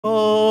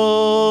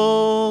Alleluia,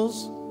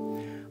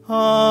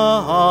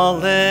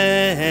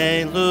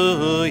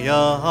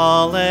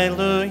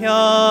 alleluia.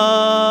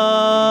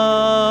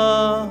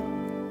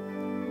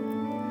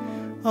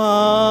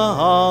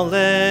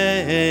 Alleluia,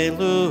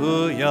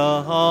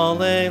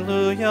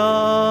 alleluia.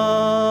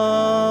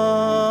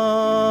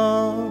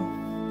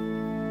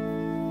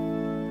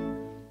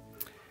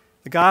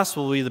 The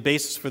gospel will be the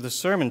basis for the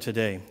sermon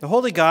today. The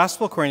Holy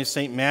Gospel according to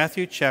St.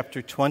 Matthew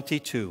chapter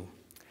 22.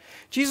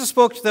 Jesus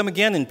spoke to them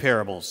again in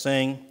parables,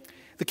 saying,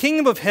 "The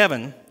kingdom of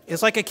heaven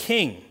is like a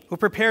king who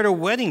prepared a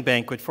wedding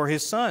banquet for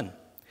his son.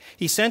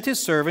 He sent his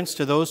servants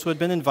to those who had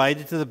been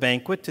invited to the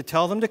banquet to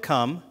tell them to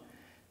come,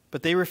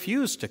 but they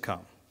refused to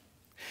come.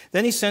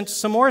 Then he sent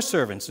some more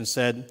servants and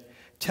said,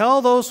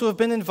 'Tell those who have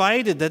been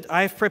invited that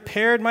I've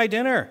prepared my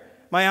dinner.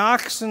 My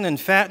oxen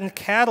and fattened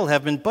cattle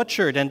have been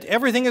butchered, and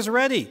everything is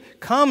ready.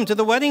 Come to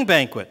the wedding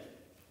banquet.'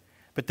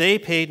 But they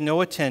paid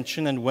no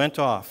attention and went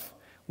off,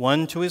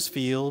 one to his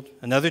field,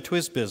 another to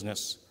his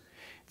business.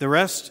 The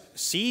rest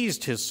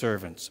seized his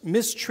servants,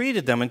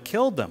 mistreated them, and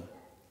killed them.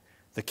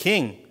 The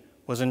king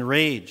was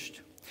enraged.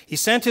 He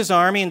sent his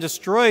army and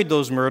destroyed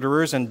those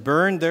murderers and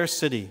burned their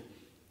city.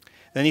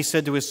 Then he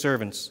said to his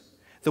servants,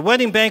 'The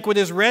wedding banquet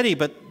is ready,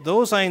 but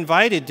those I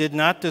invited did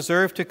not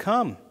deserve to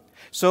come.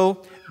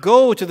 So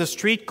go to the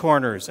street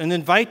corners and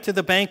invite to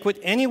the banquet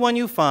anyone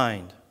you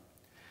find.'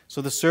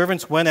 So the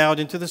servants went out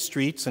into the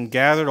streets and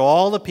gathered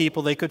all the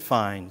people they could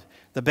find,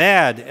 the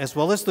bad as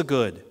well as the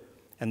good,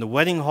 and the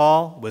wedding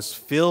hall was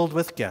filled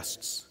with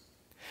guests.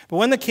 But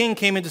when the king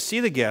came in to see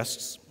the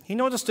guests, he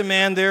noticed a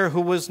man there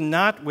who was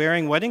not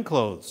wearing wedding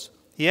clothes.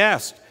 He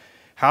asked,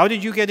 'How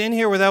did you get in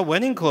here without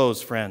wedding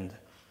clothes, friend?'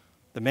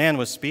 The man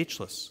was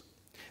speechless.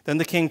 Then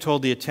the king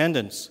told the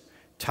attendants,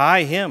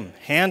 'Tie him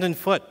hand and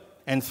foot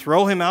and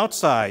throw him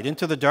outside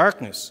into the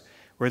darkness,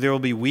 where there will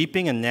be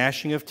weeping and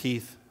gnashing of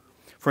teeth.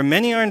 For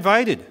many are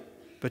invited,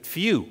 but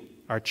few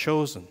are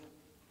chosen.'"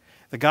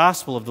 The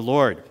gospel of the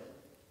Lord.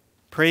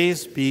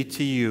 Praise be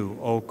to you,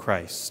 O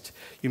Christ.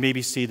 You may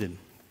be seated.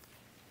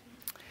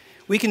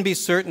 We can be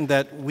certain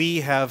that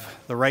we have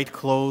the right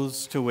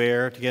clothes to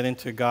wear to get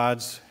into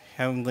God's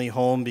heavenly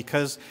home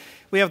because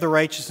we have the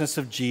righteousness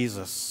of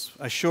Jesus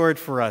assured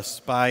for us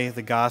by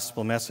the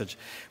gospel message.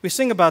 We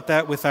sing about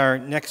that with our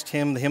next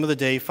hymn, the hymn of the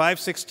day,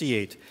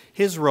 568,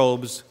 "His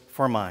Robes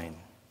for Mine."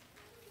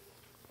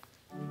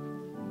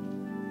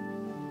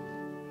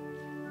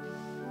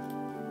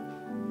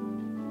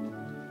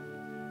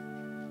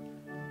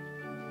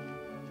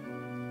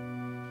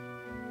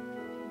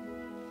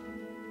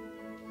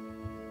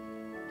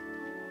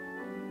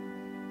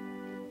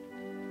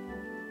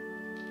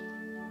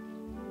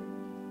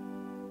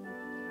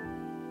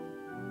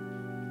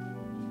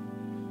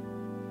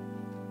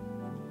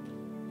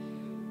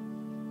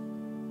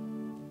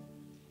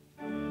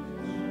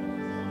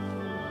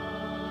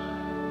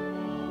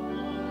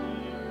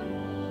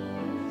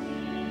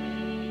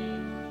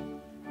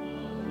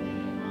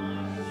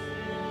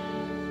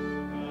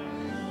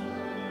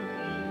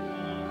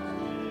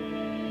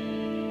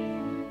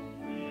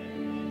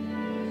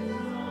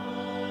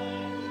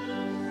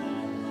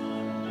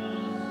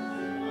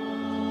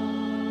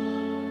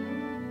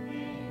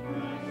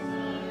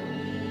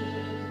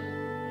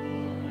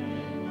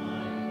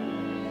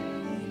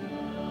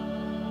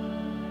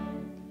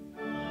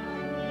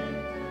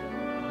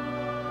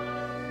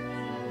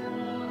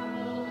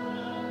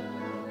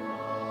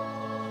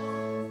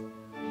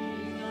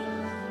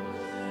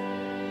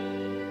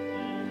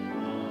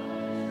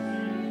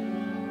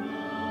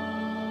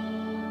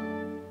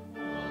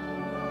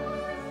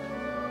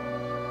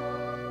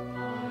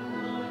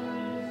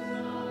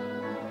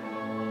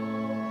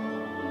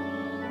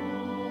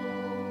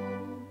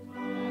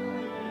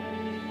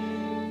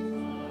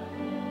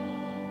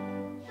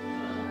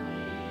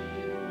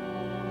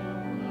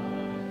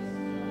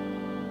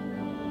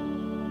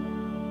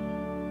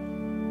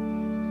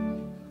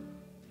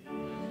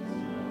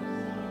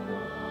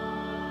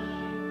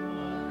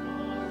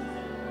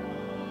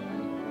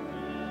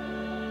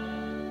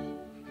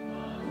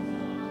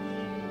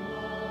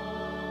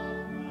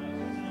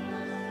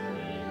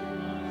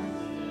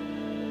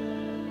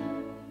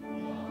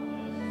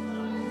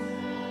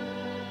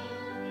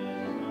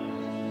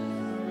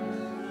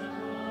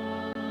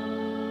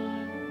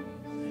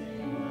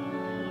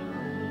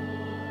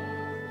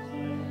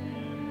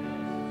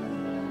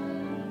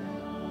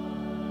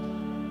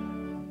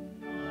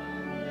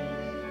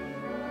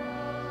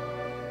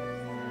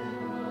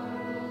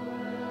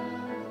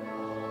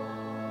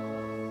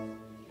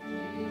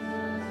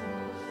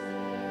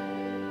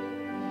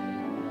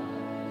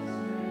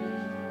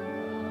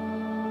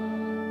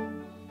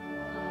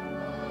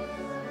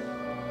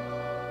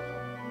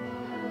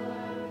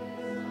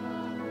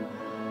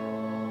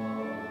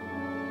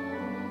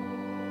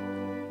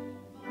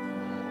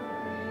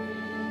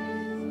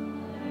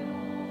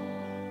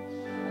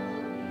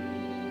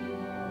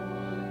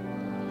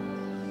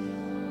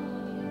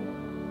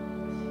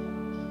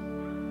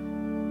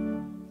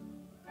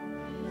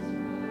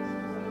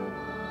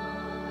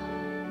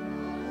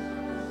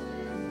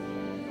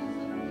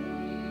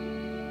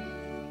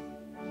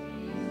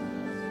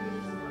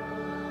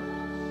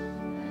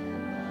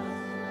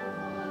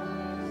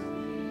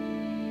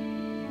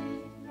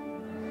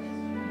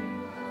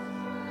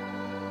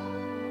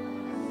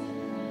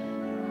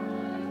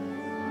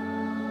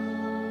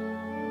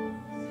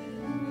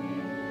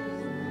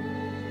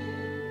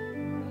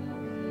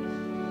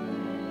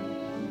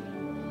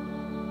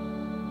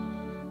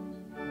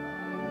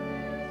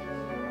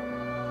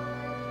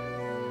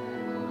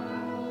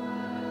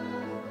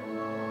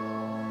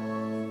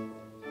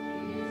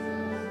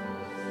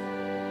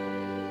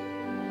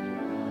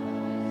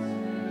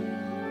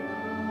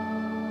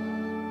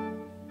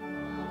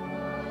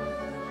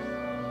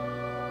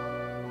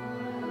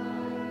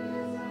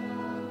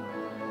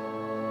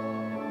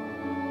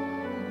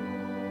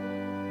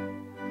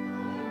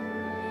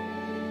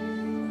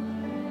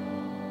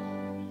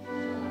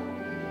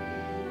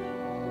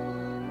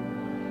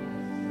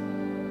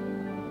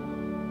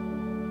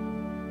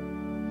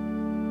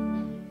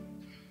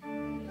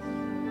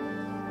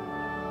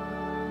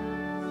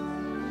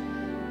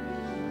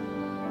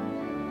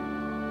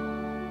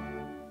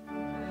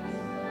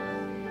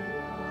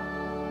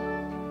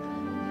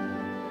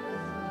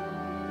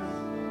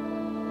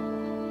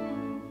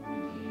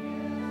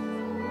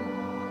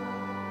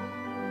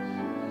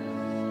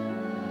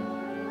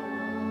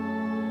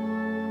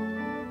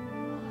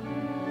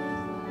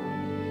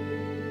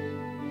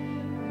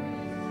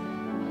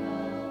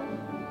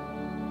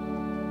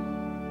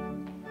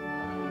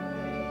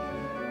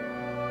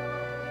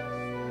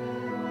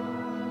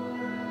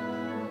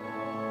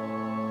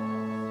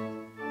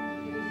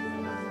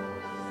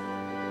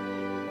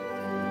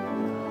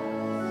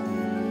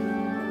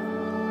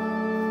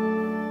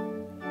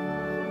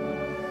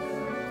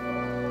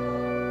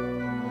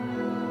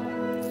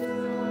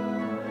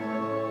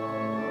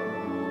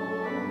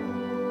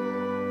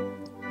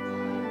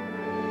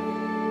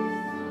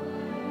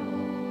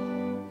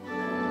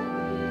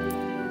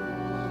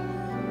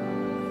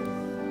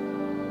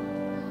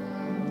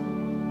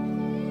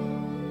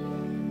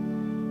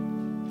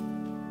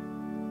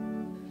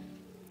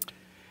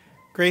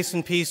 Grace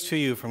and peace to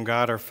you from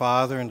God our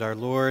Father and our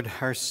Lord,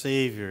 our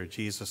Savior,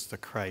 Jesus the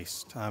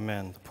Christ.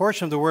 Amen. The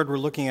portion of the word we're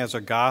looking at is our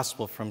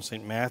gospel from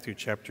St. Matthew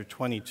chapter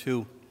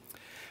 22.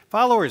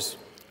 Followers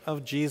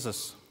of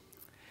Jesus.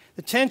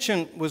 The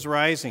tension was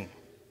rising.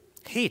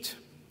 Hate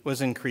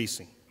was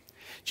increasing.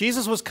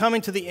 Jesus was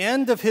coming to the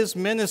end of his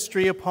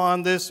ministry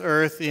upon this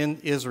earth in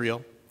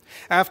Israel.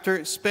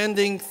 After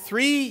spending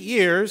 3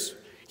 years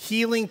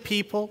healing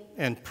people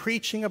and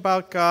preaching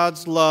about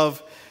God's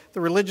love,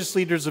 the religious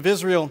leaders of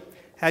Israel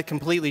had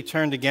completely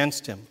turned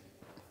against him.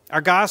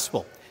 Our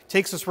gospel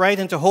takes us right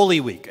into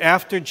Holy Week,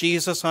 after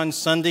Jesus on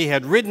Sunday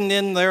had ridden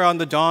in there on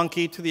the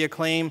donkey to the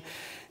acclaim,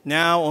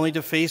 now only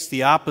to face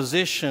the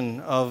opposition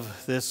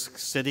of this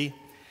city.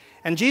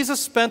 And Jesus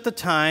spent the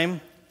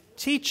time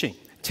teaching,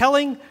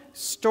 telling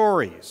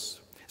stories,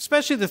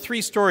 especially the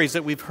 3 stories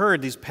that we've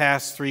heard these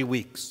past 3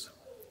 weeks.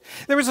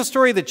 There was a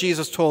story that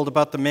Jesus told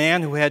about the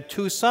man who had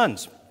 2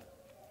 sons.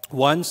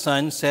 One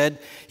son said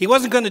he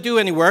wasn't going to do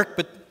any work,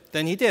 but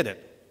then he did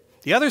it.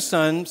 The other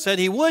son said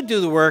he would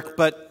do the work,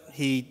 but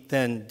he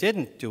then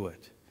didn't do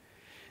it.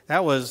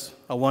 That was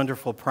a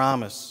wonderful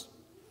promise.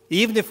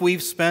 Even if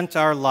we've spent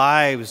our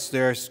lives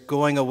there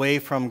going away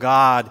from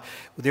God,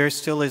 there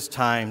still is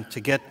time to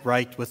get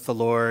right with the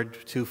Lord,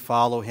 to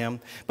follow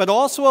him. But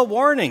also a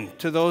warning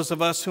to those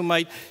of us who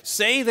might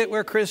say that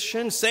we're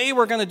Christians, say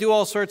we're going to do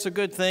all sorts of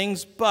good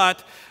things,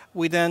 but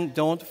we then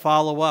don't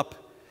follow up.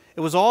 It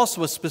was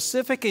also a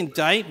specific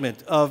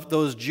indictment of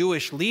those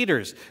Jewish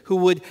leaders who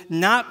would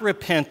not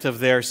repent of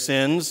their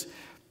sins,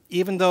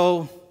 even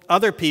though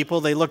other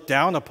people they looked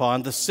down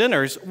upon, the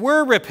sinners,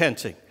 were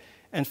repenting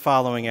and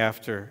following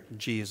after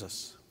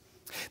Jesus.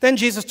 Then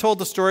Jesus told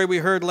the story we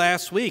heard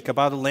last week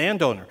about a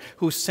landowner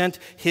who sent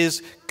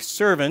his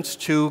servants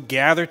to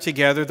gather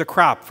together the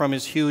crop from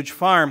his huge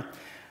farm,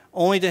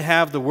 only to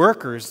have the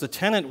workers, the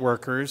tenant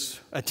workers,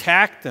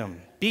 attack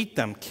them, beat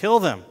them, kill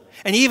them,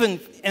 and even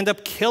end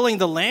up killing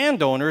the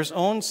landowner's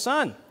own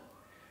son.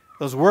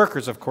 Those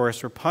workers, of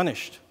course, were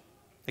punished.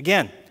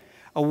 Again,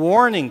 a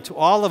warning to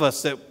all of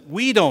us that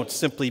we don't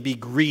simply be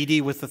greedy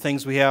with the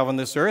things we have on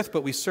this earth,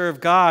 but we serve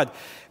God.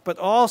 But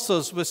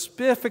also,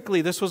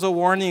 specifically, this was a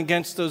warning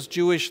against those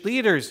Jewish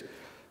leaders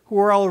who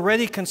were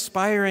already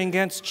conspiring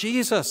against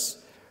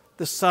Jesus,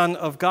 the Son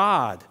of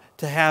God,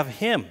 to have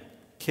him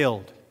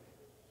killed.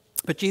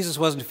 But Jesus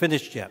wasn't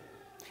finished yet.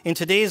 In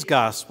today's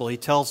gospel, he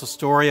tells a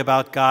story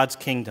about God's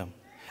kingdom.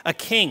 A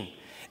king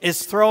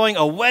is throwing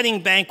a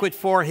wedding banquet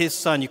for his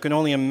son. You can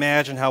only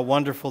imagine how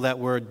wonderful that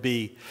would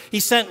be. He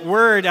sent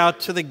word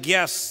out to the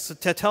guests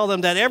to tell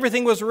them that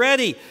everything was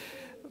ready,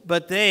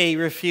 but they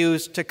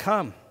refused to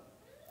come.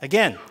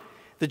 Again,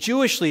 the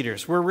Jewish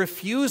leaders were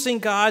refusing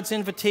God's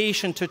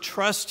invitation to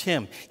trust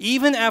him,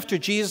 even after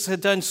Jesus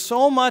had done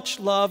so much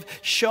love,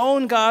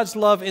 shown God's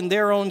love in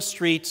their own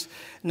streets.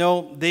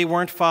 No, they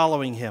weren't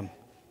following him.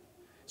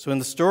 So in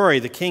the story,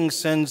 the king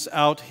sends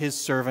out his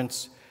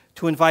servants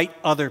to invite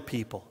other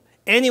people,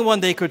 anyone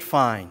they could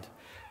find,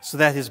 so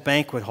that his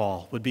banquet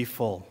hall would be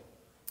full.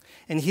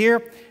 And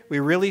here we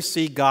really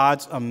see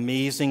God's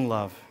amazing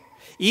love,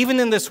 even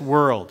in this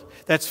world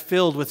that's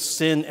filled with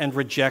sin and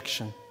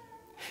rejection.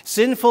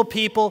 Sinful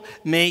people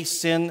may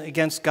sin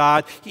against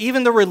God.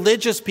 Even the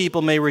religious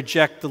people may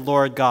reject the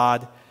Lord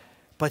God,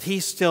 but he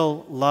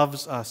still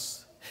loves us.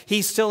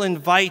 He still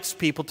invites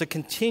people to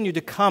continue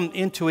to come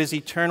into his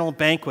eternal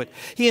banquet.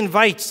 He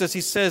invites, as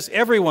he says,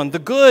 everyone, the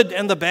good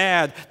and the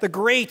bad, the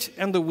great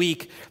and the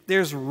weak.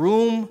 There's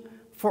room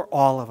for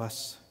all of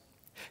us.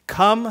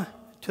 Come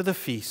to the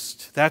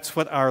feast. That's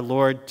what our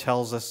Lord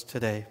tells us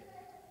today.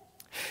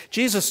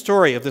 Jesus'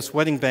 story of this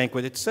wedding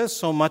banquet, it says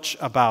so much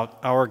about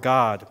our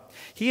God.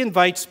 He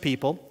invites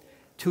people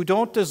who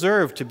don't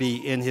deserve to be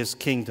in his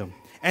kingdom,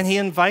 and he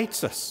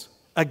invites us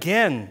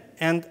again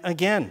and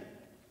again.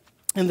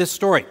 In this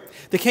story,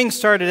 the king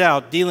started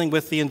out dealing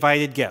with the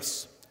invited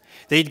guests.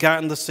 They'd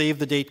gotten the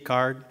save-the-date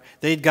card.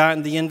 They'd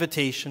gotten the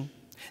invitation.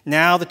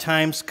 Now the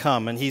time's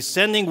come, and he's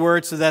sending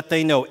word so that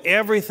they know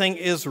everything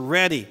is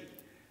ready.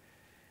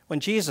 When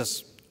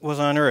Jesus was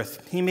on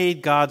earth, he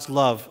made God's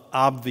love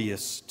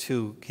obvious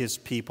to his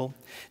people.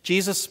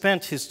 Jesus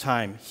spent his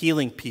time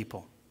healing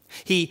people.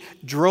 He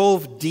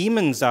drove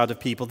demons out of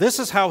people. This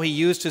is how he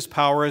used his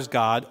power as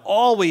God,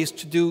 always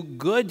to do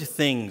good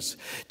things.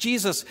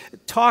 Jesus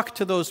talked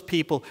to those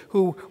people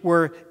who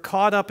were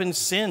caught up in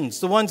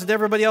sins, the ones that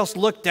everybody else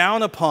looked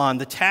down upon,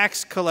 the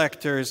tax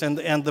collectors and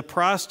the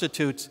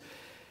prostitutes.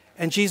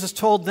 And Jesus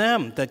told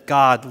them that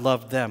God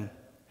loved them.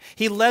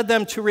 He led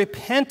them to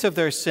repent of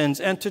their sins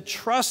and to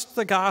trust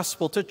the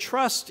gospel, to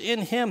trust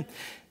in him.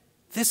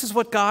 This is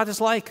what God is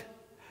like.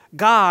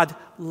 God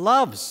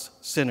loves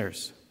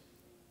sinners.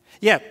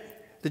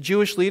 Yet, the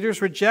Jewish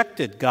leaders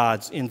rejected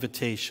God's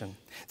invitation.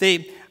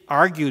 They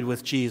argued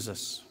with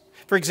Jesus.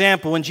 For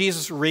example, when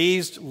Jesus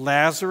raised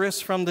Lazarus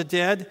from the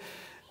dead,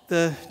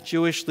 the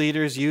Jewish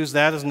leaders used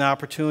that as an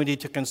opportunity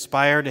to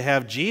conspire to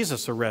have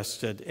Jesus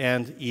arrested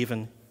and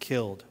even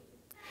killed.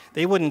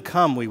 They wouldn't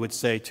come, we would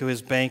say, to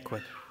his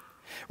banquet.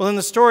 Well, in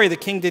the story, the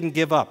king didn't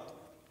give up.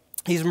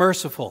 He's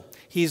merciful.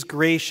 He's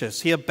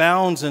gracious. He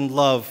abounds in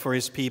love for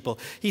his people.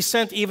 He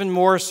sent even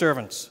more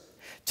servants.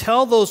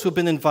 Tell those who've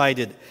been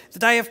invited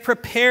that I have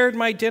prepared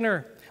my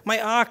dinner.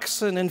 My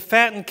oxen and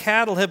fattened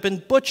cattle have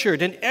been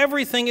butchered, and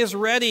everything is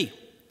ready.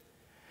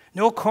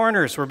 No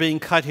corners were being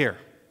cut here.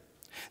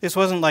 This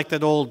wasn't like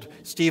that old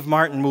Steve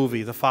Martin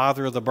movie, The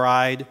Father of the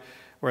Bride,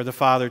 where the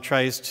father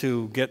tries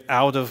to get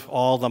out of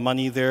all the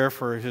money there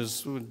for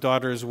his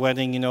daughter's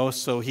wedding,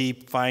 so he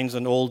finds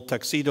an old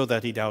tuxedo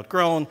that he'd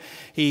outgrown.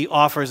 He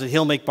offers that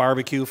he'll make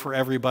barbecue for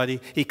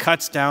everybody. He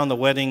cuts down the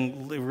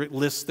wedding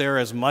list there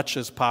as much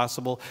as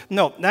possible.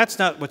 No, that's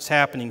not what's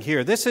happening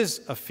here. This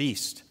is a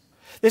feast.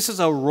 This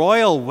is a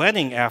royal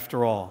wedding,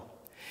 after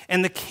all.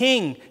 And the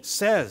king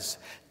says,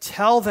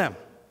 tell them.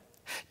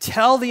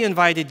 Tell the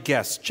invited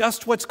guests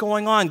just what's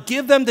going on.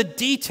 Give them the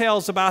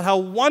details about how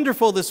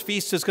wonderful this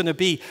feast is going to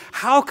be.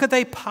 How could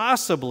they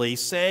possibly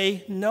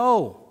say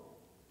no?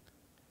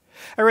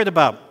 I read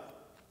about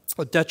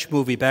a Dutch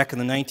movie back in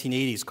the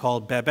 1980s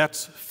called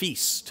Babette's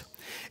Feast.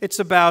 It's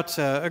about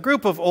a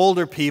group of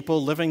older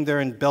people living there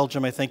in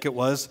Belgium, I think it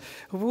was,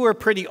 who were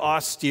pretty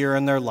austere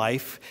in their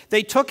life.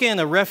 They took in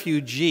a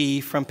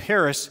refugee from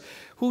Paris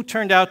who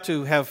turned out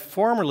to have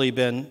formerly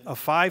been a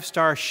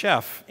 5-star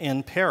chef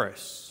in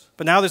Paris.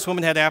 But now this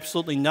woman had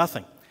absolutely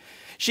nothing.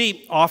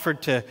 She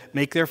offered to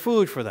make their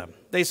food for them.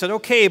 They said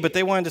okay, but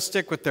they wanted to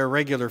stick with their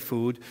regular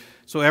food.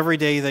 So every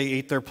day they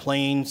ate their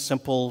plain,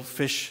 simple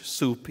fish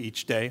soup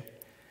each day.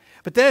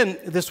 But then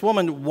this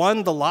woman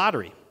won the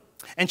lottery.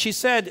 And she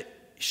said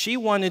she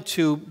wanted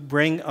to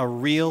bring a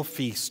real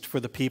feast for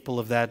the people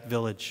of that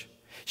village.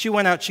 She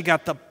went out, she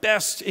got the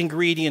best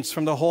ingredients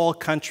from the whole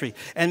country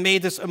and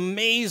made this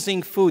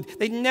amazing food.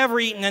 They'd never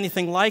eaten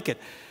anything like it.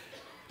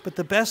 But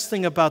the best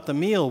thing about the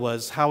meal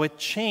was how it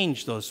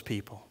changed those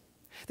people.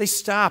 They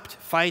stopped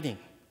fighting.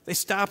 They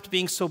stopped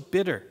being so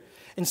bitter.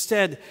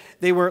 Instead,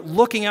 they were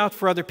looking out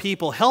for other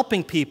people,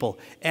 helping people,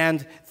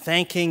 and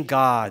thanking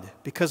God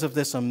because of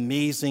this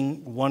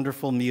amazing,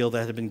 wonderful meal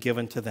that had been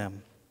given to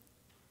them.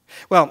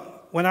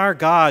 Well, when our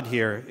God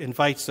here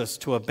invites us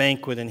to a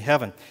banquet in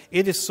heaven,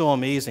 it is so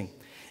amazing.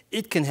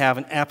 It can have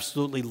an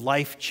absolutely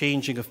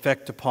life-changing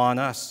effect upon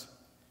us.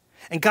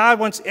 And God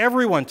wants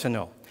everyone to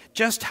know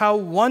just how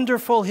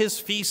wonderful his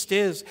feast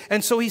is.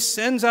 And so he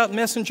sends out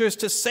messengers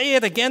to say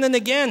it again and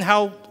again,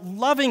 how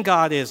loving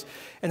God is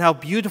and how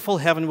beautiful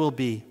heaven will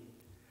be.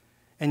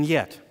 And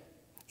yet,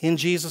 in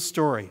Jesus'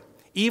 story,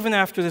 even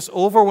after this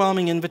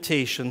overwhelming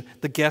invitation,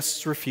 the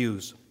guests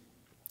refuse.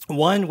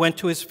 One went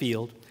to his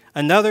field,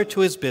 another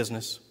to his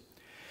business.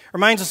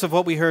 Reminds us of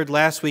what we heard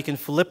last week in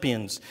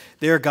Philippians.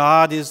 Their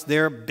God is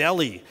their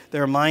belly.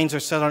 Their minds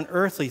are set on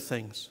earthly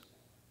things.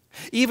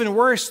 Even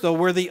worse, though,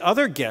 were the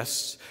other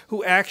guests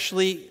who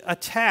actually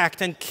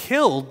attacked and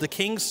killed the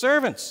king's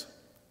servants.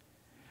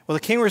 Well,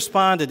 the king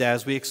responded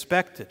as we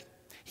expected.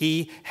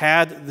 He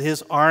had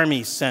his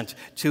army sent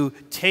to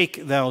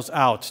take those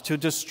out, to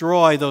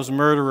destroy those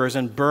murderers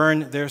and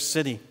burn their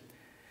city.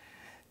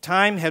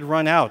 Time had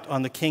run out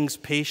on the king's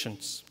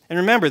patience. And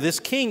remember, this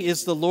king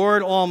is the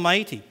Lord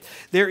Almighty.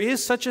 There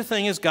is such a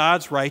thing as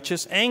God's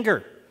righteous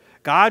anger.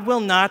 God will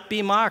not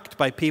be mocked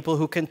by people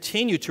who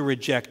continue to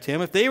reject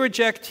him. If they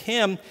reject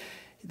him,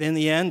 in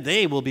the end,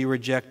 they will be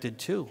rejected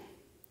too.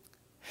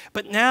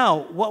 But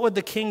now, what would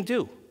the king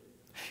do?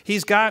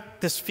 He's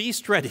got this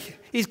feast ready.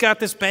 He's got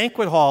this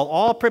banquet hall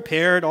all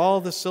prepared,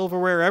 all the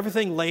silverware,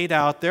 everything laid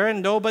out there,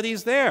 and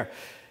nobody's there.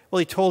 Well,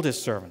 he told his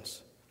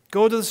servants,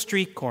 go to the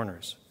street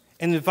corners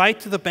and invite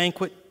to the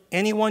banquet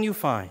anyone you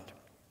find.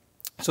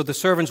 So the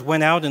servants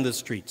went out in the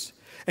streets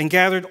and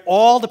gathered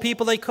all the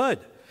people they could,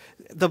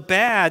 the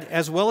bad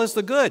as well as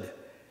the good,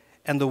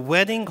 and the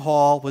wedding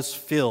hall was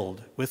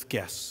filled with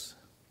guests.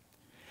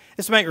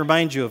 This might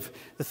remind you of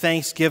the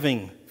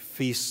Thanksgiving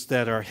feasts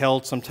that are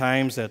held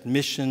sometimes at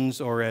missions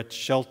or at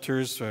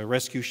shelters, or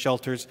rescue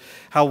shelters,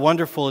 how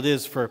wonderful it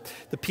is for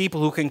the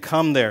people who can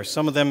come there.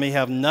 Some of them may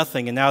have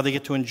nothing, and now they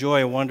get to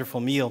enjoy a wonderful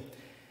meal.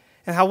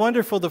 And how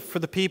wonderful for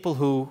the people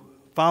who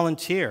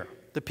volunteer,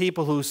 the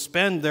people who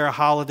spend their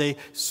holiday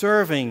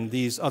serving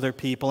these other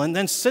people, and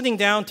then sitting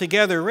down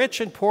together, rich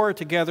and poor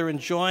together,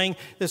 enjoying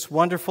this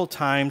wonderful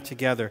time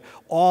together,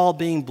 all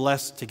being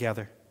blessed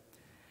together.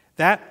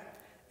 That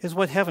is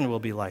what heaven will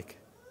be like.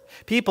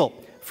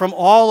 People from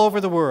all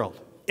over the world,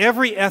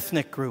 every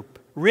ethnic group,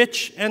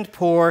 rich and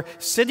poor,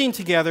 sitting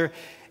together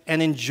and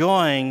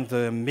enjoying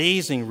the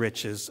amazing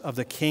riches of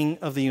the King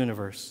of the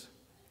universe.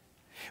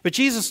 But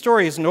Jesus'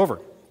 story isn't over.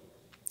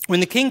 When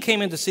the king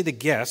came in to see the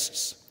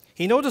guests,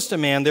 he noticed a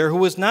man there who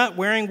was not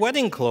wearing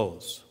wedding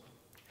clothes.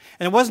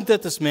 And it wasn't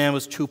that this man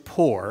was too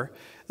poor.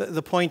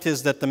 The point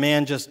is that the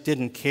man just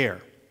didn't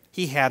care.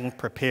 He hadn't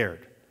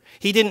prepared.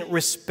 He didn't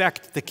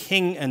respect the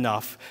king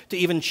enough to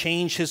even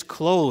change his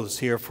clothes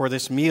here for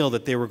this meal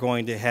that they were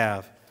going to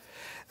have.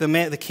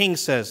 The king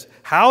says,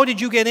 "How did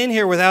you get in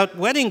here without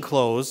wedding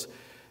clothes?"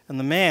 And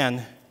the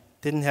man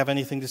didn't have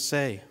anything to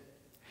say.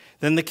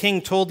 Then the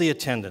king told the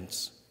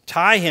attendants,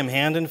 "Tie him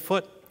hand and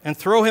foot and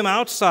throw him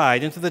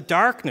outside into the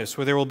darkness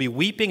where there will be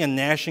weeping and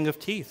gnashing of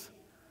teeth."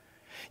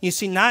 You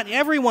see, not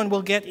everyone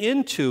will get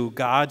into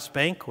God's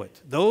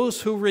banquet.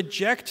 Those who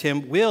reject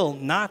him will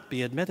not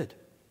be admitted.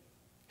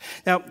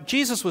 Now,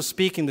 Jesus was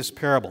speaking this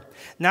parable,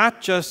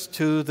 not just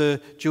to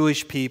the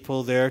Jewish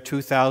people there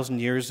 2,000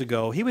 years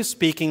ago. He was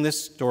speaking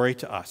this story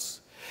to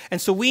us. And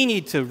so we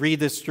need to read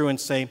this through and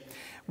say,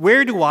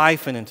 where do I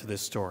fit into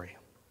this story?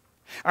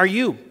 Are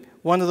you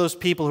one of those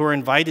people who are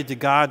invited to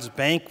God's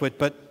banquet,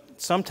 but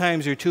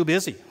sometimes you're too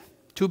busy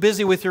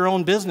with your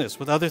own business,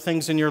 with other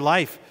things in your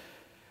life?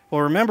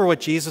 Well, remember what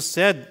Jesus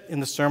said in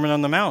the Sermon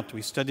on the Mount.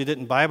 We studied it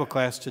in Bible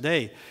class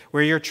today.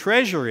 Where your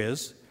treasure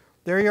is,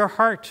 there your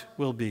heart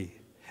will be.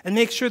 And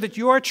make sure that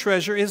your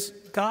treasure is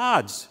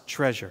God's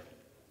treasure.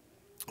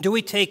 Do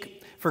we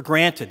take for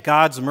granted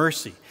God's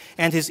mercy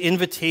and his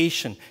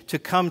invitation to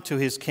come to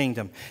his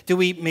kingdom? Do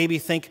we maybe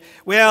think,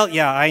 well,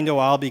 yeah, I know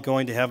I'll be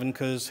going to heaven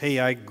because, hey,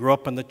 I grew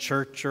up in the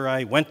church or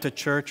I went to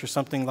church or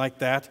something like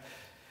that?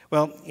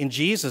 Well, in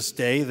Jesus'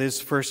 day,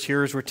 these first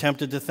hearers were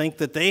tempted to think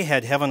that they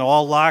had heaven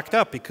all locked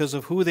up because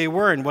of who they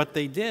were and what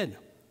they did.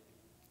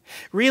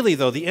 Really,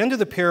 though, the end of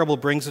the parable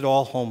brings it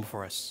all home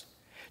for us.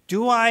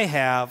 Do I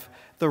have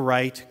the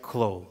right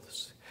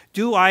clothes?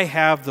 Do I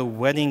have the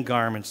wedding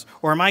garments?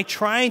 Or am I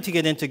trying to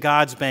get into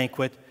God's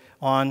banquet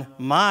on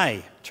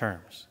my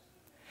terms?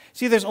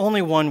 See, there's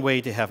only one way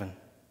to heaven.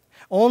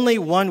 Only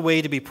one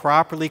way to be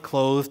properly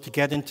clothed to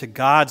get into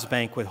God's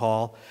banquet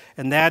hall,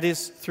 and that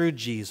is through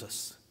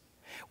Jesus.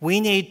 We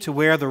need to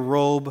wear the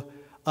robe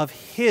of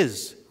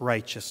his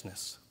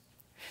righteousness.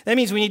 That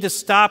means we need to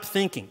stop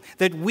thinking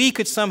that we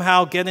could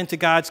somehow get into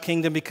God's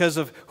kingdom because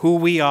of who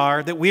we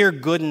are, that we are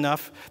good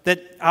enough,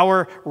 that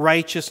our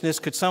righteousness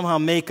could somehow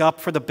make up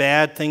for the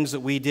bad things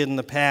that we did in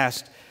the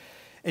past.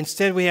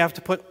 Instead, we have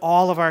to put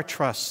all of our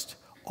trust,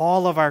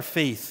 all of our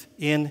faith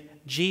in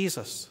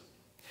Jesus.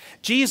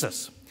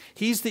 Jesus,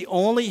 he's the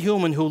only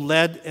human who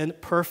led a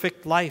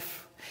perfect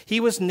life.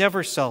 He was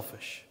never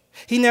selfish.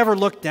 He never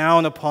looked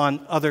down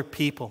upon other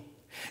people.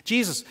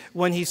 Jesus,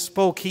 when he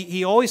spoke,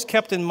 he always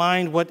kept in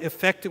mind what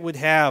effect it would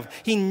have.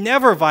 He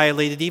never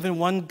violated even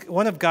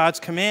one of God's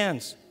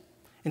commands.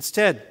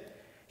 Instead,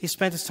 he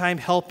spent his time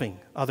helping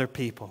other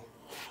people.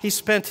 He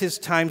spent his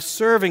time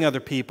serving other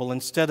people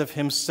instead of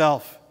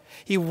himself.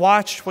 He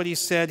watched what he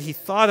said, he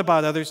thought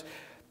about others,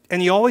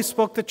 and he always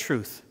spoke the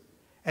truth,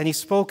 and he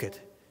spoke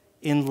it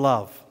in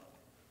love.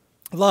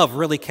 Love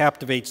really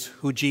captivates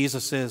who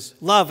Jesus is.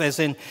 Love as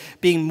in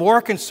being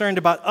more concerned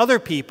about other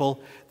people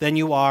than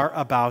you are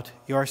about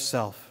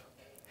yourself.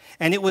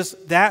 And it was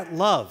that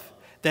love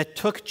that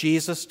took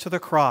Jesus to the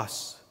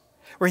cross,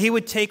 where he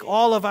would take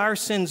all of our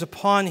sins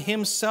upon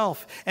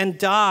himself and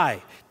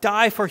die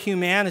for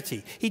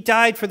humanity. He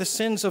died for the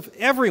sins of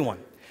everyone,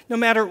 no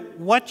matter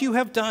what you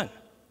have done.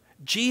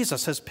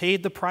 Jesus has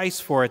paid the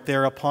price for it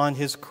there upon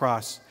his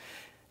cross.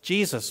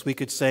 Jesus, we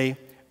could say,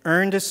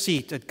 earned a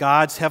seat at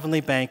God's heavenly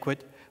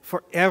banquet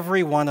for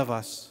every one of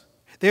us.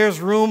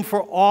 There's room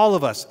for all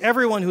of us,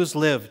 everyone who's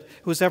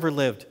ever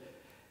lived,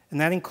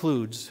 and that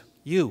includes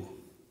you.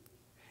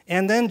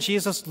 And then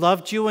Jesus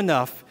loved you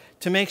enough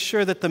to make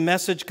sure that the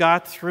message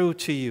got through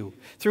to you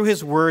through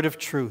his word of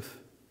truth.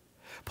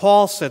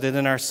 Paul said it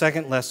in our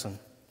second lesson.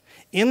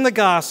 In the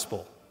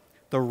gospel,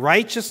 the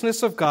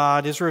righteousness of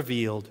God is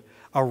revealed,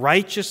 a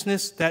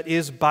righteousness that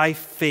is by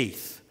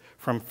faith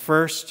from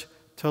first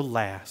to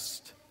last.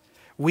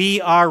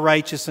 We are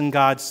righteous in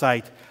God's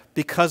sight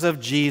because of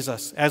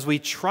Jesus, as we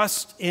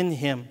trust in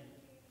him.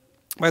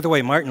 By the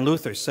way, Martin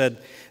Luther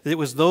said that it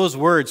was those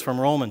words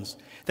from Romans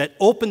that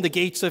opened the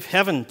gates of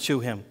heaven to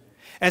him,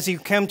 as he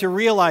came to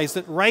realize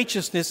that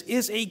righteousness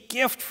is a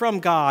gift from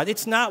God.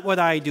 It's not what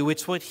I do,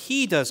 it's what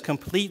he does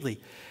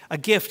completely, a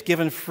gift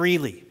given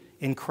freely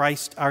in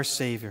Christ our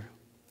Savior.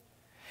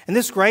 And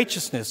this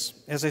righteousness,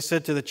 as I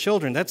said to the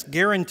children, that's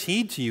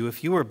guaranteed to you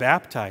if you were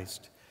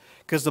baptized,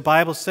 because the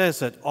Bible says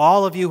that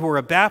all of you who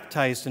are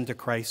baptized into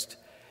Christ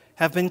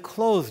have been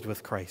clothed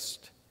with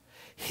Christ.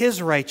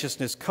 His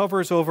righteousness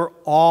covers over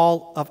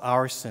all of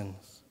our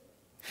sins.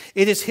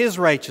 It is his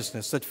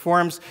righteousness that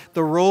forms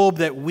the robe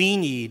that we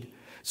need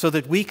so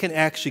that we can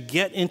actually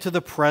get into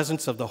the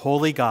presence of the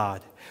holy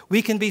God.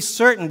 We can be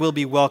certain we'll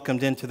be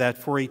welcomed into that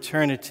for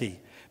eternity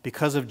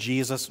because of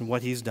Jesus and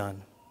what he's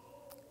done.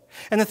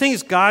 And the thing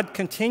is, God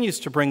continues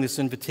to bring this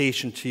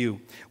invitation to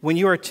you when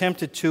you are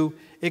tempted to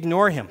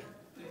ignore him.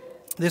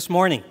 This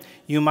morning,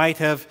 you might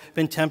have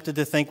been tempted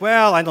to think,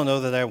 well, I don't know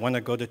that I want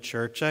to go to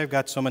church. I've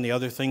got so many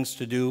other things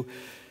to do.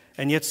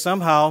 And yet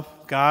somehow,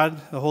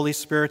 God, the Holy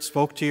Spirit,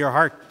 spoke to your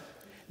heart,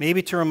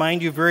 maybe to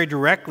remind you very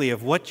directly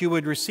of what you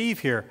would receive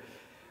here,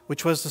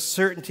 which was the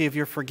certainty of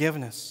your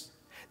forgiveness,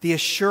 the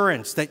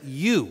assurance that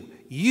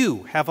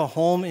you have a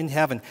home in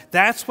heaven.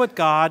 That's what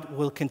God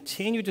will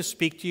continue to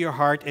speak to your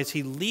heart as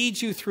he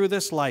leads you through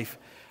this life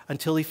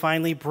until he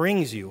finally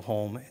brings you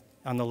home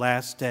on the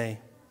last day.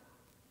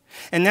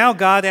 And now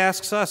God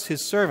asks us,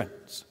 his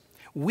servants,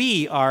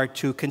 we are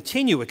to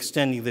continue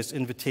extending this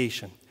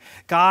invitation.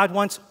 God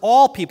wants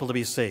all people to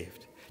be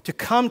saved, to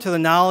come to the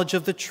knowledge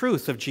of the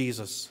truth of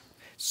Jesus.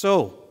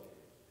 So,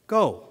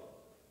 go.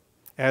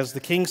 As the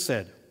king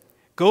said,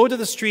 go to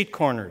the street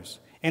corners,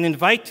 and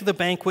invite to the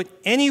banquet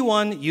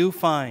anyone you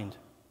find.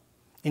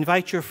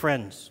 Invite your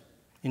friends.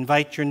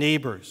 Invite your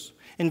neighbors.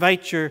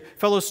 Invite your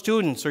fellow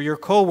students or your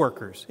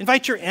co-workers.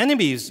 Invite your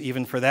enemies,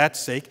 even for that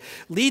sake.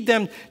 Lead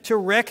them to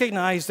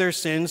recognize their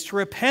sins, to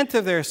repent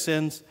of their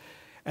sins,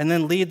 and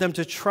then lead them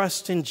to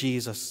trust in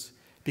Jesus,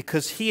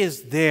 because he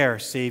is their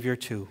Savior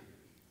too.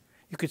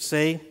 You could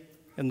say,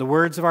 in the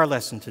words of our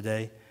lesson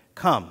today,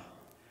 come,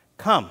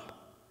 come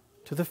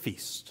to the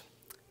feast.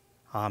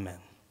 Amen.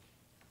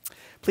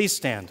 Please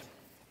stand.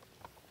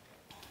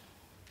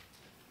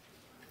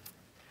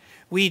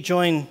 We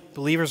join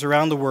believers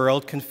around the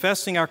world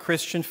confessing our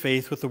Christian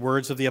faith with the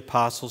words of the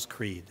Apostles'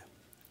 Creed.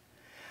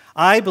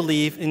 I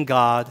believe in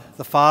God,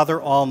 the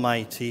Father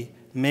Almighty,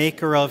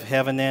 maker of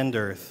heaven and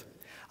earth.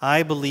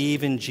 I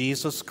believe in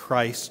Jesus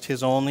Christ,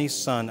 his only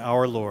Son,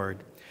 our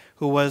Lord,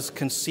 who was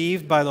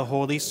conceived by the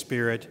Holy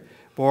Spirit,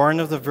 born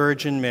of the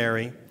Virgin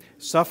Mary,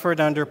 suffered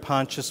under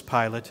Pontius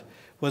Pilate,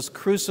 was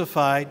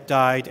crucified,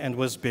 died, and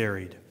was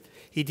buried.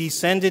 He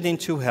descended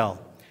into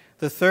hell.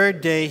 The third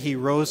day he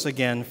rose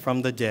again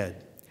from the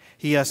dead.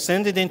 He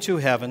ascended into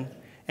heaven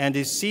and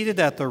is seated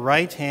at the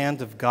right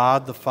hand of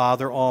God the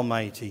Father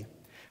Almighty.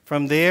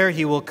 From there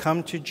he will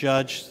come to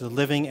judge the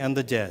living and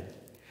the dead.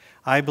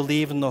 I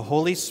believe in the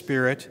Holy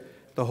Spirit,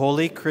 the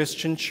holy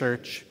Christian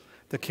Church,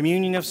 the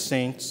communion of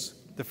saints,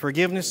 the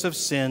forgiveness of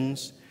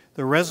sins,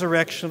 the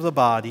resurrection of the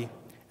body,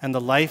 and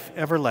the life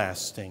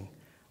everlasting.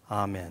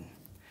 Amen.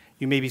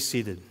 You may be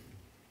seated.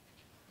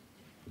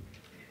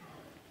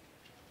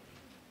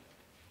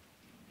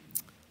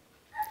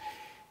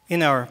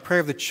 In our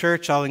prayer of the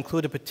church, I'll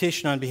include a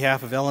petition on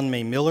behalf of Ellen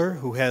Mae Miller,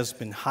 who has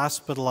been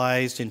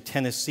hospitalized in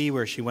Tennessee,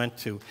 where she went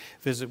to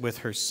visit with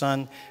her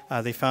son.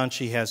 They found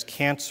she has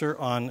cancer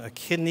on a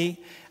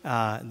kidney.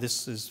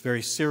 This is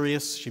very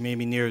serious. She may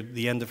be near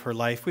the end of her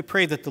life. We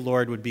pray that the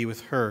Lord would be with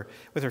her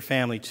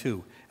family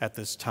too, at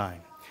this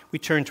time. We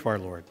turn to our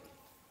Lord.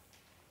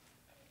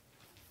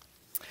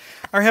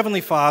 Our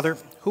Heavenly Father,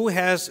 who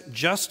has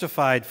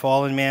justified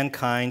fallen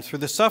mankind through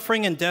the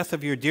suffering and death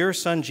of your dear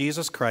Son,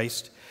 Jesus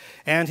Christ,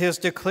 and has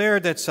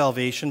declared that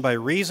salvation by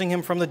raising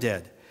him from the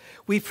dead,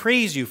 we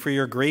praise you for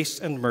your grace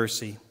and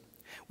mercy.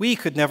 We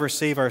could never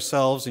save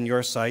ourselves in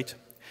your sight.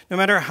 No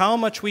matter how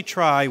much we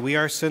try, we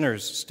are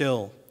sinners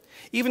still.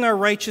 Even our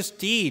righteous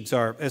deeds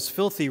are as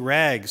filthy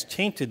rags,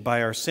 tainted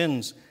by our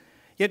sins.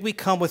 Yet we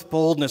come with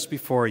boldness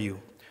before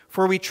you,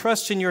 for we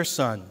trust in your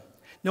Son,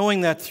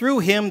 knowing that through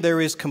him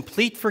there is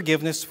complete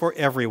forgiveness for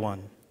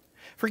everyone.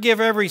 Forgive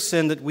every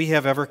sin that we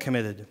have ever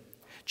committed.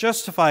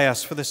 Justify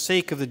us for the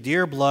sake of the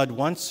dear blood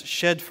once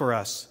shed for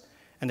us,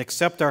 and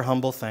accept our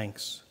humble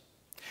thanks.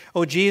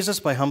 O Jesus,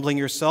 by humbling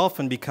yourself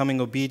and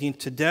becoming obedient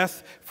to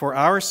death for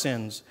our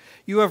sins,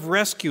 you have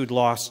rescued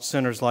lost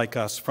sinners like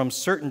us from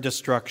certain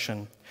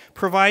destruction,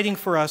 providing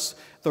for us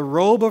the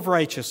robe of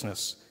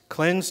righteousness,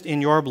 cleansed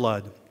in your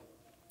blood.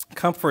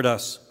 Comfort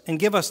us and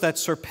give us that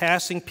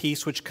surpassing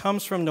peace which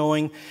comes from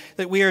knowing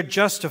that we are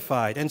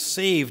justified and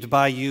saved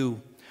by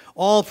you.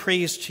 All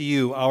praise to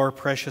you, our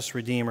precious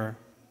Redeemer.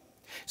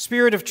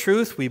 Spirit of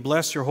truth, we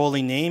bless your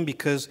holy name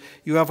because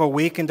you have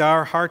awakened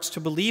our hearts to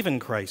believe in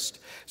Christ,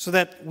 so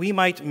that we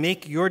might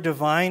make your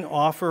divine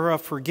offer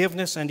of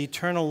forgiveness and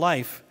eternal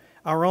life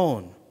our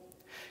own.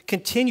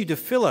 Continue to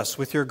fill us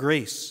with your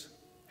grace.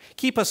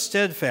 Keep us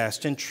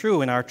steadfast and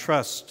true in our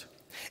trust.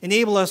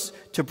 Enable us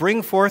to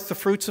bring forth the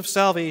fruits of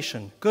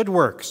salvation, good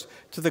works,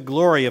 to the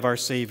glory of our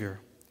Savior.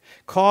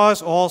 Cause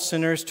all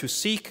sinners to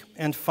seek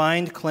and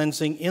find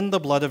cleansing in the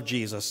blood of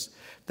Jesus,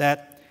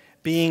 that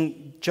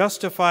being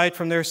justified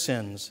from their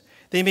sins,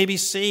 they may be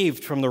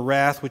saved from the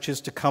wrath which is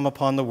to come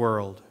upon the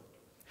world.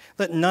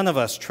 Let none of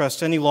us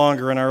trust any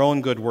longer in our own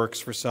good works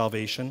for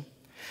salvation.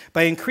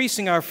 By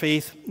increasing our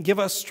faith, give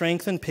us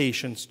strength and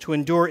patience to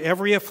endure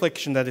every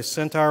affliction that is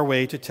sent our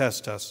way to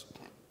test us,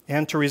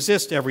 and to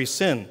resist every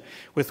sin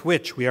with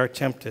which we are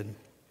tempted.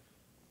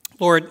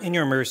 Lord, in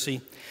your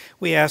mercy,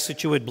 we ask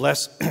that you would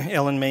bless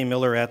Ellen Mae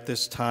Miller at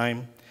this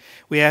time.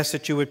 We ask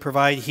that you would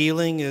provide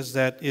healing as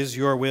that is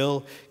your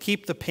will,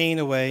 keep the pain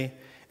away,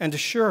 and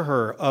assure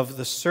her of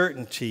the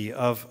certainty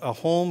of a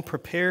home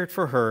prepared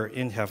for her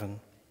in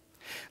heaven.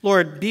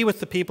 Lord, be with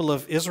the people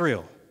of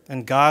Israel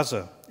and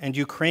Gaza and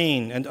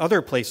Ukraine and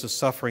other places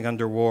suffering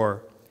under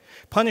war.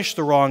 Punish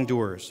the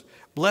wrongdoers,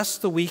 bless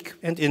the weak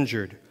and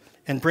injured,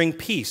 and bring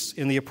peace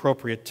in the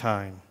appropriate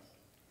time.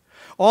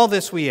 All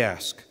this we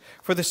ask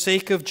for the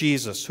sake of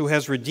Jesus, who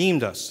has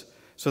redeemed us,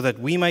 so that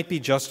we might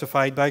be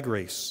justified by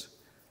grace.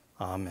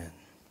 Amen.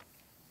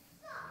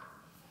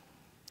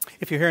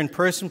 If you're here in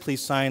person,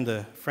 please sign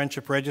the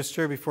friendship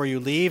register before you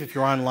leave. If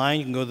you're online,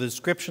 you can go to the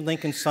description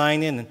link and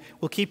sign in, and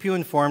we'll keep you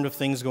informed of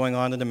things going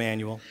on in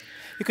Immanuel.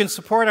 You can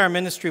support our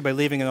ministry by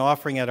leaving an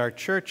offering at our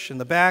church in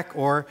the back,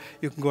 or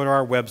you can go to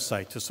our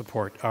website to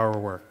support our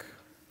work.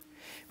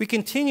 We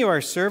continue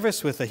our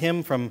service with a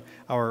hymn from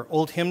our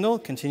old hymnal,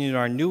 continue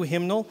our new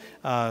hymnal.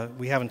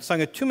 We haven't sung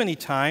it too many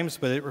times,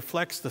 but it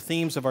reflects the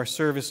themes of our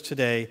service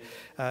today.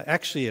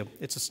 Actually,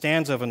 it's a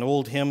stanza of an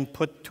old hymn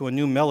put to a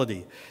new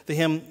melody. The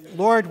hymn,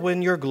 Lord,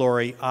 when your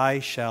glory I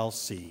shall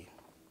see.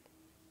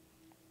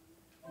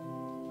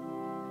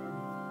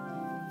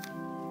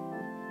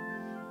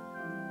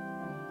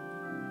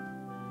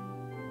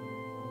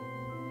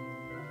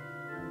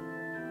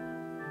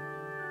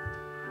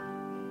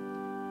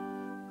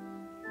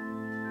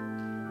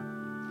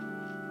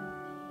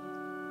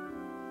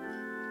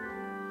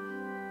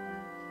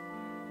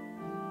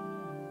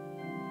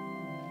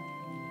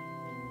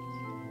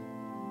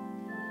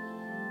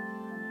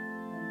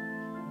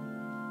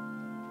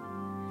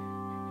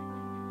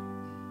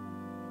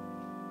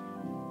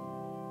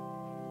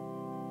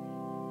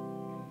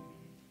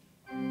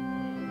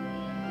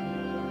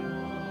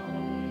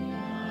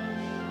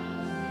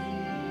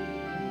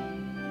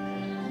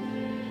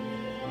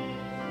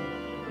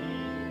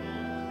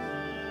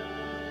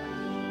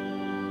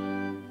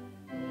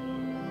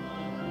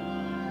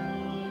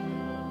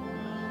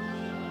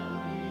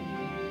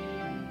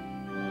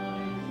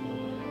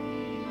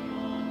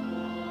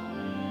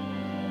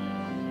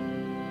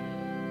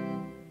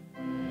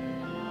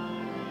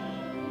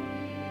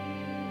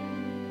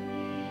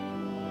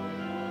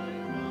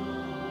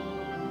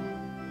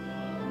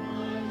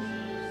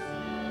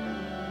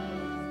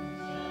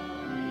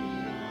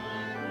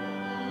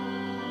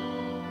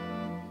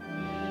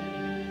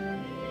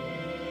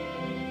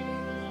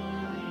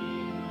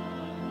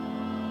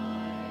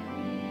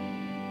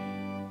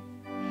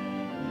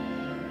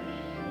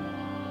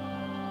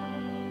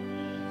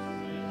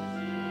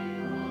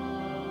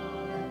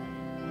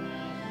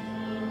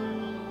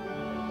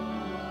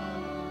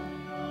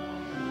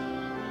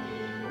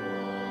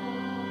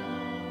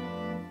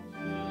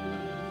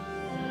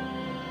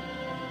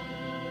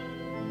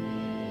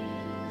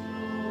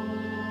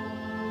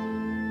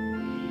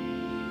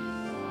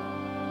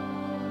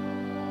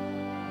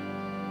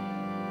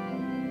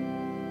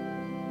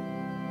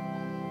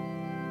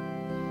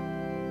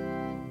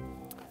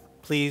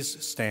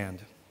 Please stand.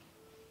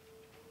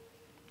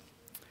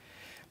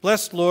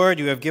 Blessed Lord,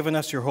 you have given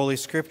us your holy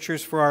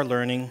scriptures for our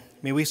learning.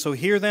 May we so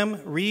hear them,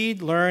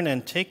 read, learn,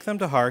 and take them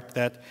to heart,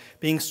 that,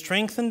 being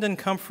strengthened and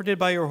comforted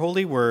by your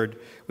holy word,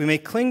 we may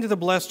cling to the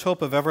blessed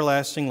hope of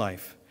everlasting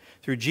life.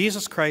 Through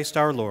Jesus Christ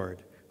our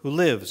Lord, who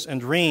lives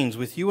and reigns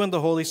with you and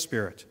the Holy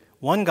Spirit,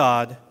 one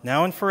God,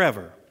 now and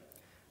forever.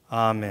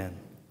 Amen.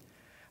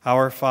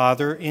 Our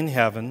Father in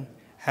heaven,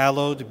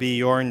 hallowed be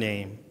your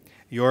name.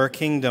 Your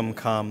kingdom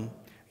come,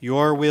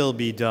 your will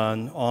be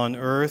done on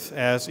earth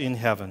as in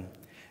heaven.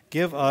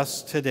 Give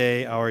us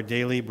today our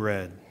daily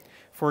bread.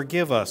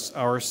 Forgive us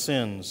our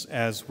sins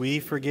as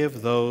we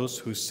forgive those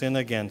who sin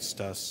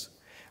against us.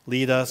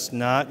 Lead us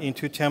not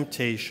into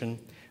temptation,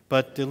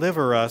 but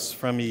deliver us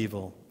from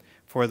evil.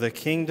 For the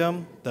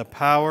kingdom, the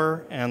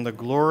power, and the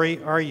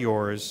glory are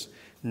yours,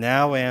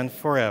 now and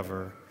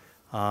forever.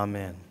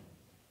 Amen.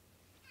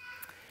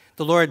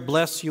 The Lord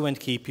bless you and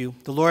keep you.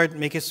 The Lord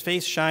make his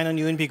face shine on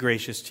you and be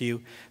gracious to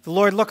you. The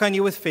Lord look on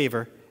you with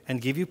favor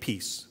and give you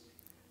peace.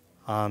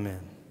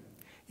 Amen.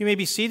 You may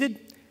be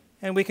seated,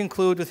 and we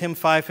conclude with hymn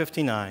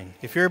 559,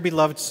 If Your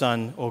Beloved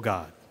Son, O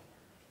God.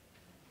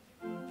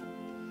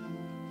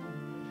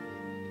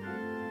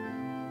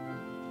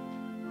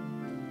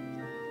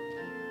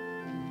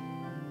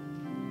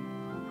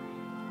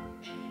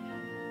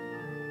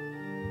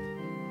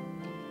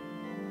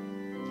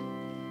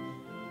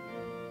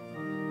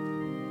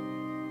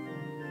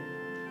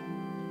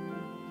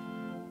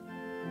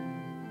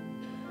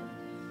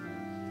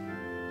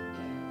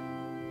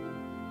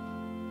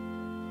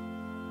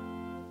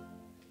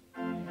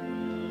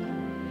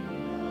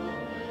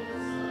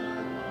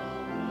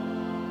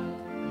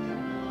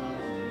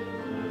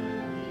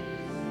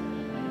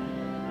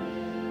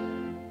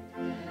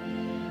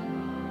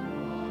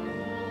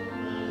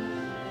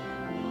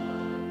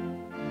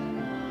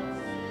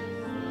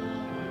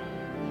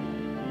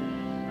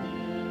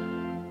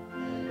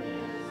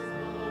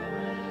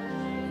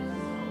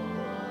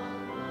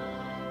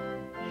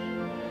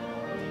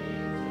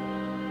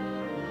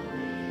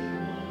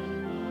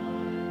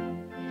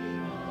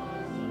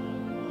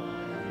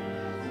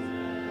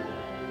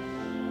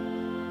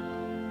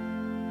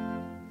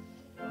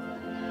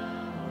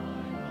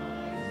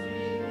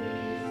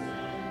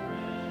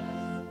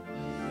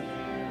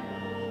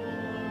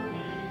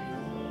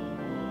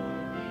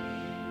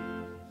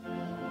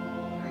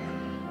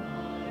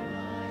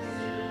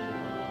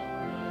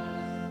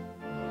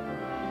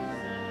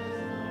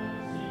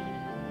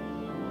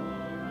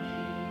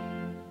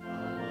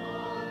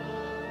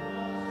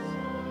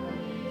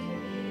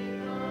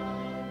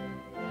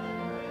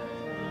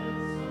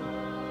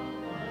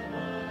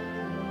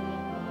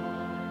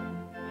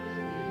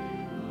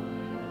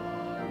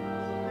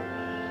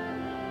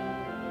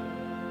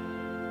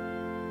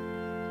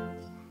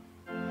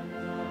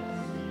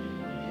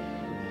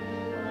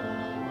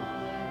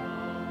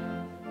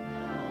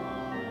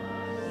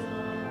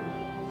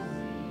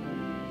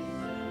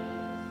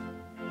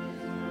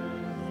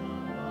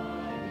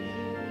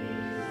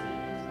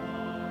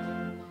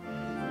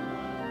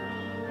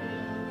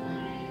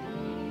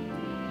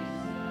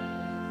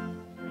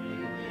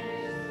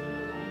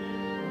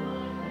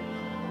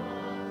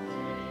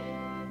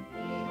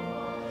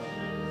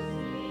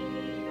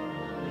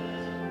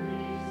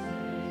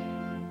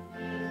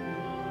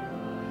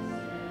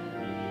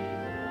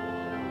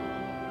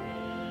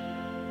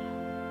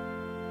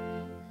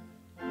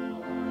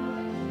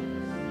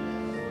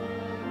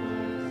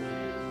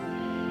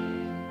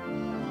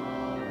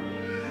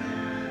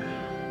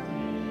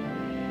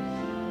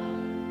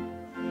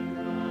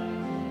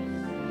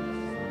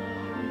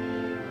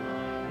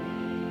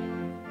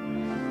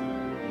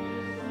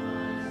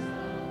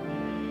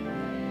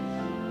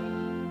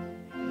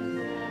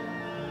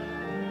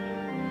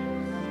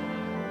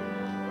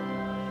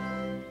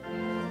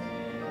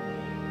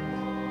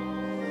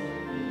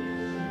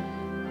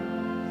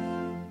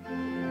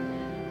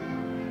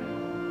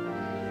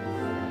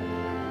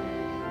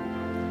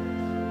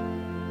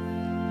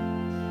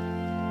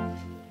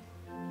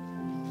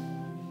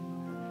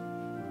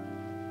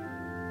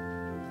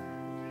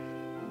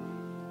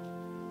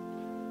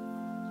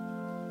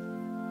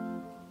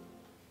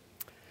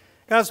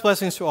 God's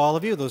blessings to all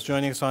of you, those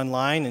joining us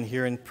online and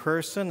here in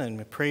person, and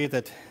we pray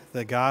that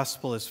the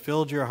gospel has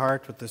filled your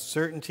heart with the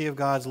certainty of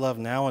God's love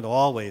now and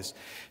always.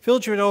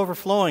 Filled you to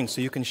overflowing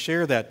so you can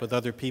share that with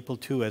other people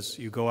too as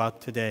you go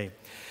out today.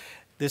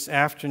 This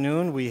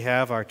afternoon we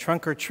have our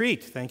trunk or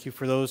treat. Thank you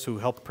for those who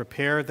helped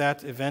prepare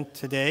that event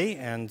today.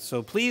 And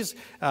so please,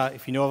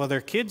 if you know of other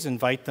kids,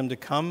 invite them to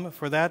come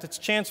for that. It's a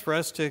chance for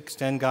us to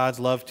extend God's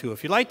love too.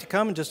 If you'd like to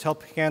come and just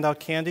help hand out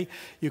candy,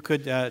 you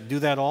could do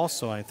that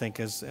also, I think,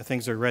 as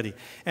things are ready.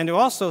 And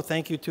also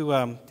thank you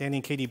to Danny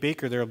and Katie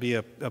Baker. There will be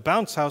a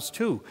bounce house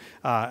too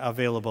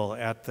available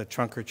at the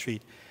trunk or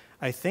treat.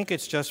 I think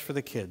it's just for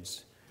the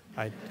kids.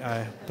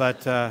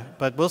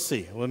 But we'll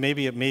see. Well,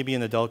 maybe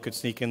an adult could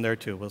sneak in there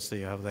too. We'll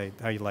see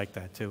how you like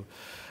that too.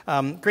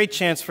 Great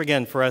chance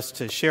for us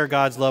to share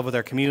God's love with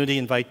our community,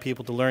 invite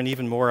people to learn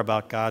even more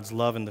about God's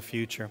love in the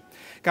future.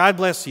 God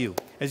bless you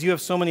as you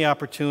have so many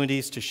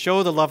opportunities to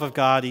show the love of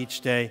God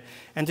each day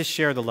and to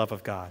share the love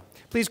of God.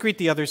 Please greet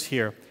the others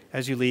here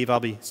as you leave. I'll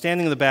be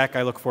standing in the back.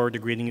 I look forward to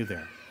greeting you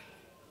there.